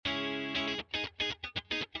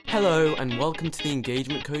Hello and welcome to the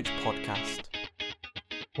Engagement Coach podcast.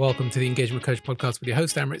 Welcome to the Engagement Coach podcast with your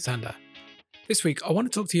host, Amrit Sander. This week, I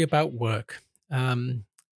want to talk to you about work.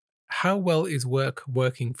 How well is work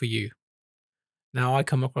working for you? Now, I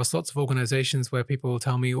come across lots of organizations where people will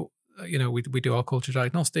tell me, we do our culture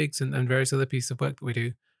diagnostics and various other pieces of work that we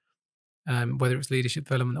do, whether it's leadership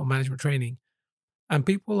development or management training. And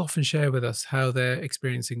people often share with us how they're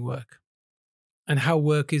experiencing work and how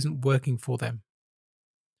work isn't working for them.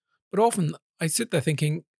 But often I sit there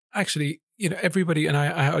thinking, actually, everybody, and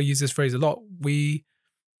I use this phrase a lot, we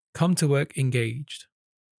come to work engaged.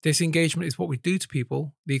 This engagement is what we do to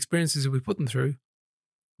people, the experiences that we put them through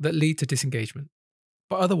that lead to disengagement.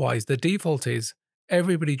 But otherwise, the default is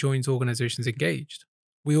everybody joins organizations engaged.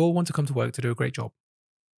 We all want to come to work to do a great job.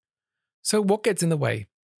 So what gets in the way?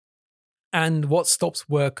 And what stops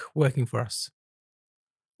work working for us?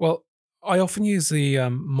 Well, I often use the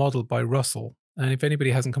model by Russell. And if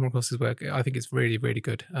anybody hasn't come across his work, I think it's really, really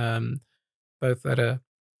good. Both at a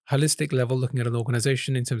holistic level, looking at an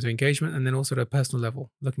organization in terms of engagement, and then also at a personal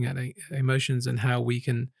level, looking at emotions and how we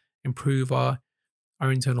can improve our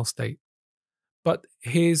internal state. But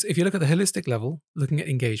if you look at the holistic level, looking at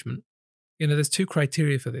engagement, there's two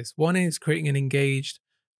criteria for this. One is creating an engaged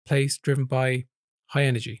place driven by high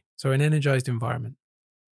energy, so an energized environment.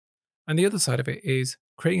 And the other side of it is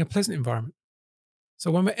creating a pleasant environment. So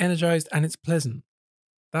when we're energized and it's pleasant,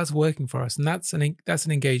 that's working for us. And that's an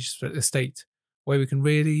engaged state where we can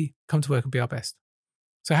really come to work and be our best.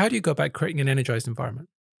 So how do you go about creating an energized environment?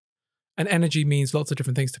 And energy means lots of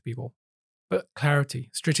different things to people. But clarity,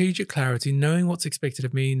 strategic clarity, knowing what's expected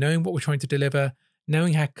of me, knowing what we're trying to deliver,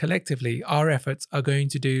 knowing how collectively our efforts are going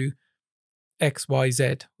to do X, Y,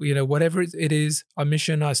 Z. Whatever it is, our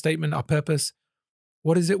mission, our statement, our purpose,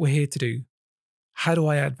 what is it we're here to do? How do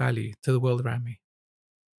I add value to the world around me?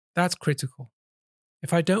 That's critical.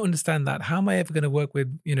 If I don't understand that, how am I ever going to work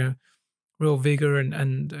with, real vigor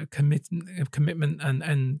and commitment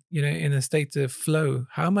and in a state of flow?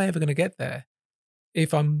 How am I ever going to get there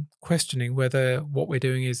if I'm questioning whether what we're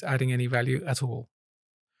doing is adding any value at all?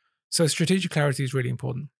 So strategic clarity is really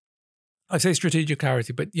important. I say strategic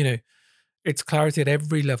clarity, but it's clarity at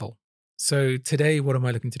every level. So today, what am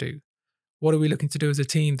I looking to do? What are we looking to do as a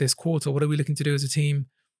team this quarter? What are we looking to do as a team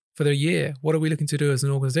for the year? What are we looking to do as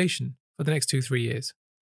an organization for the next 2-3 years?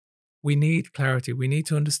 We need clarity. We need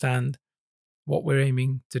to understand what we're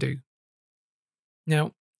aiming to do.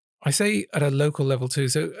 Now, I say at a local level too.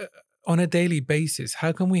 So on a daily basis,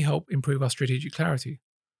 how can we help improve our strategic clarity?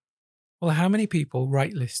 Well, how many people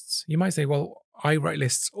write lists? You might say, well, I write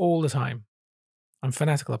lists all the time. I'm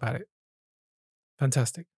fanatical about it.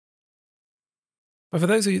 Fantastic. But for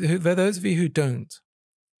those of you who don't,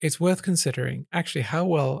 it's worth considering, actually, how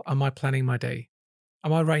well am I planning my day?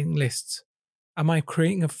 Am I writing lists? Am I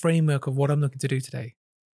creating a framework of what I'm looking to do today?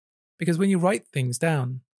 Because when you write things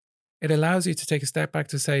down, it allows you to take a step back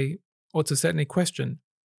to say, or to certainly question,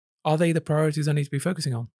 are they the priorities I need to be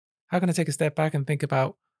focusing on? How can I take a step back and think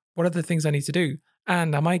about what are the things I need to do?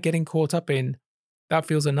 And am I getting caught up in that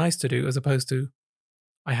feels a nice to do as opposed to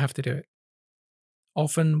I have to do it?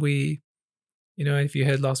 Often we, if you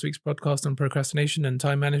heard last week's podcast on procrastination and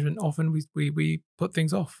time management, often we put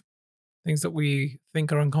things off, things that we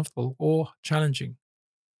think are uncomfortable or challenging.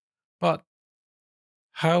 But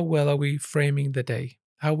how well are we framing the day?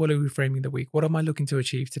 How well are we framing the week? What am I looking to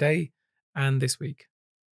achieve today and this week?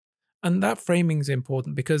 And that framing is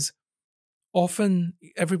important because often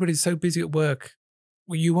everybody's so busy at work,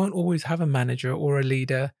 you won't always have a manager or a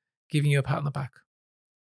leader giving you a pat on the back.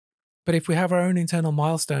 But if we have our own internal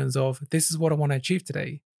milestones of this is what I want to achieve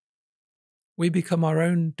today, we become our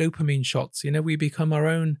own dopamine shots. We become our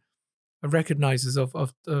own recognizers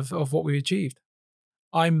of what we achieved.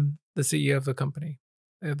 I'm the CEO of the company.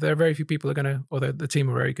 There are very few people are going to, although the team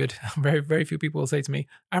are very good, very, very few people will say to me,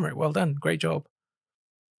 Amrit, well done, great job.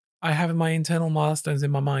 I have my internal milestones in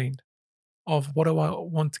my mind of what do I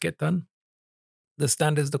want to get done, the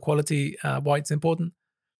standards, the quality, why it's important.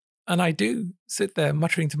 And I do sit there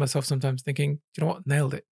muttering to myself sometimes thinking, do you know what,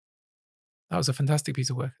 nailed it. That was a fantastic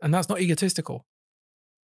piece of work. And that's not egotistical,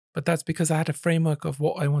 but that's because I had a framework of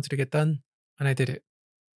what I wanted to get done and I did it.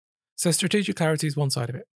 So strategic clarity is one side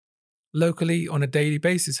of it. Locally, on a daily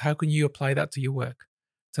basis, how can you apply that to your work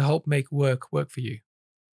to help make work for you?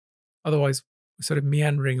 Otherwise, we're sort of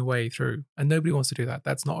meandering away through, and nobody wants to do that.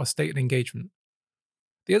 That's not a state of engagement.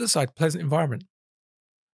 The other side, pleasant environment.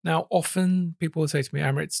 Now, often people will say to me,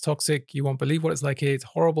 Amrit, it's toxic. You won't believe what it's like here. It's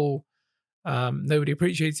horrible. Nobody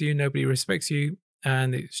appreciates you. Nobody respects you.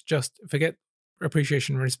 And it's just, forget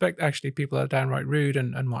appreciation and respect. Actually, people are downright rude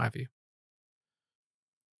and what have you.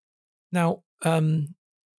 Now,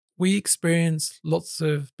 We experience lots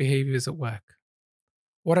of behaviors at work.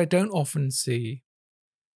 What I don't often see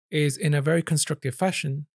is, in a very constructive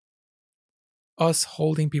fashion, us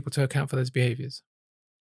holding people to account for those behaviors.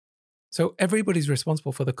 So everybody's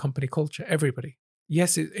responsible for the company culture, everybody.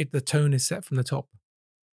 Yes, the tone is set from the top,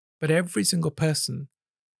 but every single person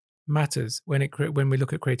matters when we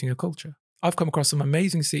look at creating a culture. I've come across some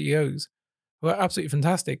amazing CEOs who are absolutely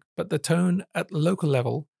fantastic, but the tone at the local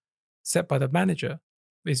level set by the manager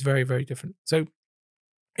is very, very different. So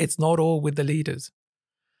it's not all with the leaders.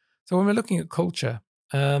 So when we're looking at culture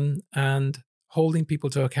and holding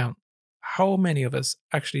people to account, how many of us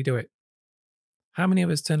actually do it? How many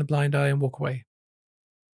of us turn a blind eye and walk away?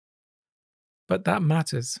 But that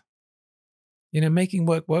matters. Making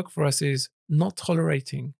work for us is not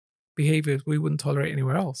tolerating behaviors we wouldn't tolerate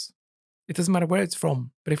anywhere else. It doesn't matter where it's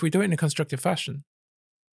from, but if we do it in a constructive fashion,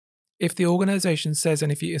 if the organization says,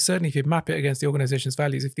 and if you map it against the organization's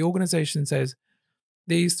values, if the organization says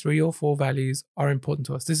these 3 or 4 values are important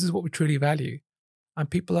to us, this is what we truly value, and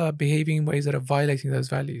people are behaving in ways that are violating those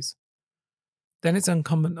values, then it's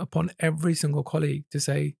incumbent upon every single colleague to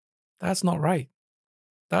say, that's not right.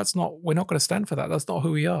 We're not going to stand for that. That's not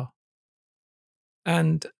who we are.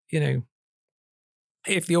 And,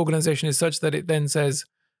 if the organization is such that it then says,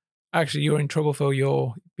 actually, you're in trouble for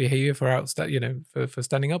your behavior, for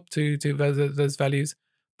standing up to those values,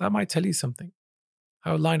 that might tell you something.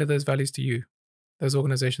 How aligned are those values to you, those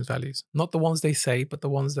organizations' values? Not the ones they say, but the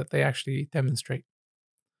ones that they actually demonstrate.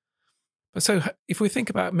 But so if we think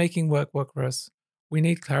about making work for us, we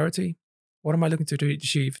need clarity. What am I looking to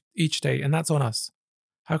achieve each day? And that's on us.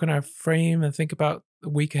 How can I frame and think about the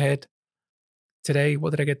week ahead? Today,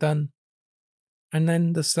 what did I get done? And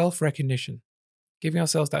then the self-recognition, giving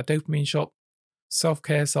ourselves that dopamine shot,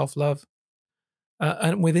 self-care, self-love.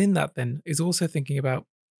 And within that then is also thinking about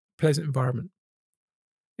pleasant environment.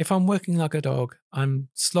 If I'm working like a dog, I'm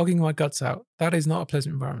slogging my guts out, that is not a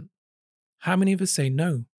pleasant environment. How many of us say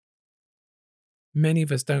no? Many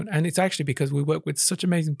of us don't. And it's actually because we work with such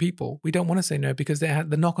amazing people, we don't want to say no, because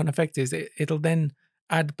the knock-on effect is it'll then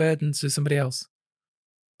add burdens to somebody else.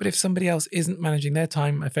 But if somebody else isn't managing their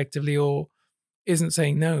time effectively or isn't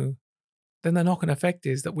saying no, then the knock-on effect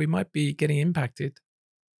is that we might be getting impacted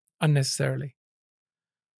unnecessarily.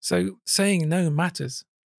 So saying no matters,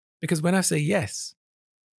 because when I say yes,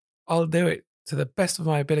 I'll do it to the best of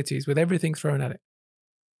my abilities with everything thrown at it.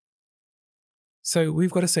 So we've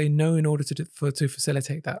got to say no in order to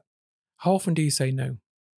facilitate that. How often do you say no?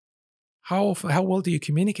 How well do you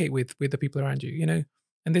communicate with the people around you?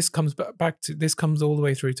 And this comes this comes all the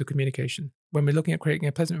way through to communication. When we're looking at creating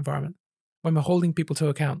a pleasant environment, when we're holding people to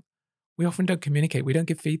account, we often don't communicate. We don't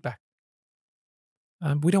give feedback.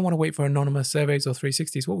 We don't want to wait for anonymous surveys or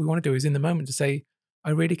 360s. What we want to do is in the moment to say, I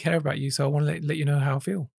really care about you, so I want to let you know how I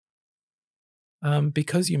feel.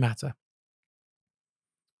 Because you matter.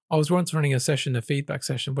 I was once running a feedback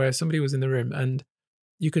session, where somebody was in the room and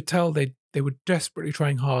you could tell they were desperately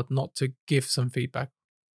trying hard not to give some feedback,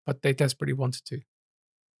 but they desperately wanted to.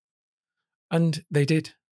 And they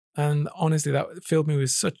did. And honestly, that filled me with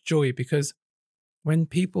such joy, because when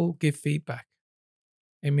people give feedback,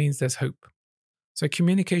 it means there's hope. So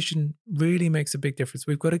communication really makes a big difference.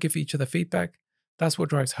 We've got to give each other feedback. That's what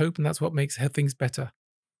drives hope, and that's what makes things better.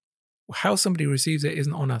 How somebody receives it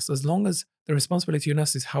isn't on us, as long as the responsibility on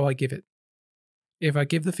us is how I give it. If I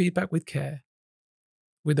give the feedback with care,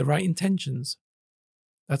 with the right intentions,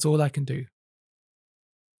 that's all I can do.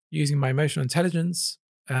 Using my emotional intelligence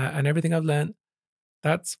and everything I've learned,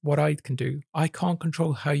 that's what I can do. I can't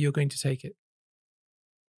control how you're going to take it,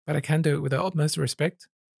 but I can do it with the utmost respect,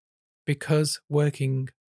 because working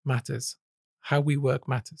matters. How we work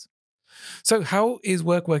matters. So how is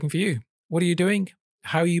work working for you? What are you doing?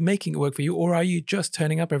 How are you making it work for you? Or are you just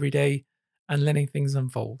turning up every day and letting things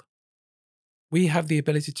unfold? We have the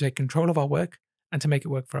ability to take control of our work and to make it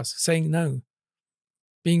work for us. Saying no.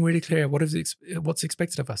 Being really clear, what's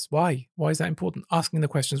expected of us? Why? Why is that important? Asking the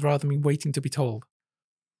questions rather than waiting to be told.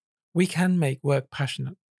 We can make work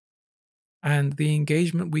passionate. And the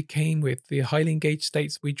engagement we came with, the highly engaged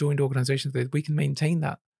states we joined organizations with, we can maintain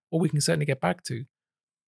that, or we can certainly get back to.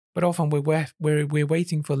 But often we're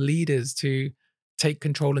waiting for leaders to take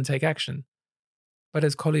control and take action. But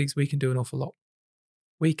as colleagues, we can do an awful lot.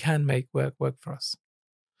 We can make work for us.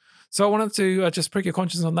 So I wanted to just prick your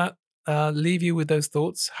conscience on that, leave you with those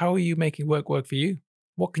thoughts. How are you making work for you?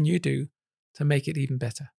 What can you do to make it even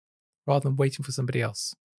better, rather than waiting for somebody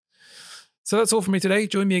else? So that's all from me today.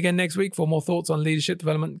 Join me again next week for more thoughts on leadership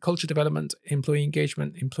development, culture development, employee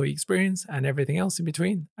engagement, employee experience, and everything else in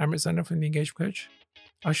between. I'm Amrit Sandha from The Engagement Coach.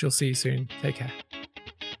 I shall see you soon. Take care.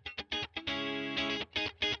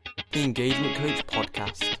 the Engagement Coach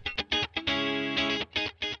podcast.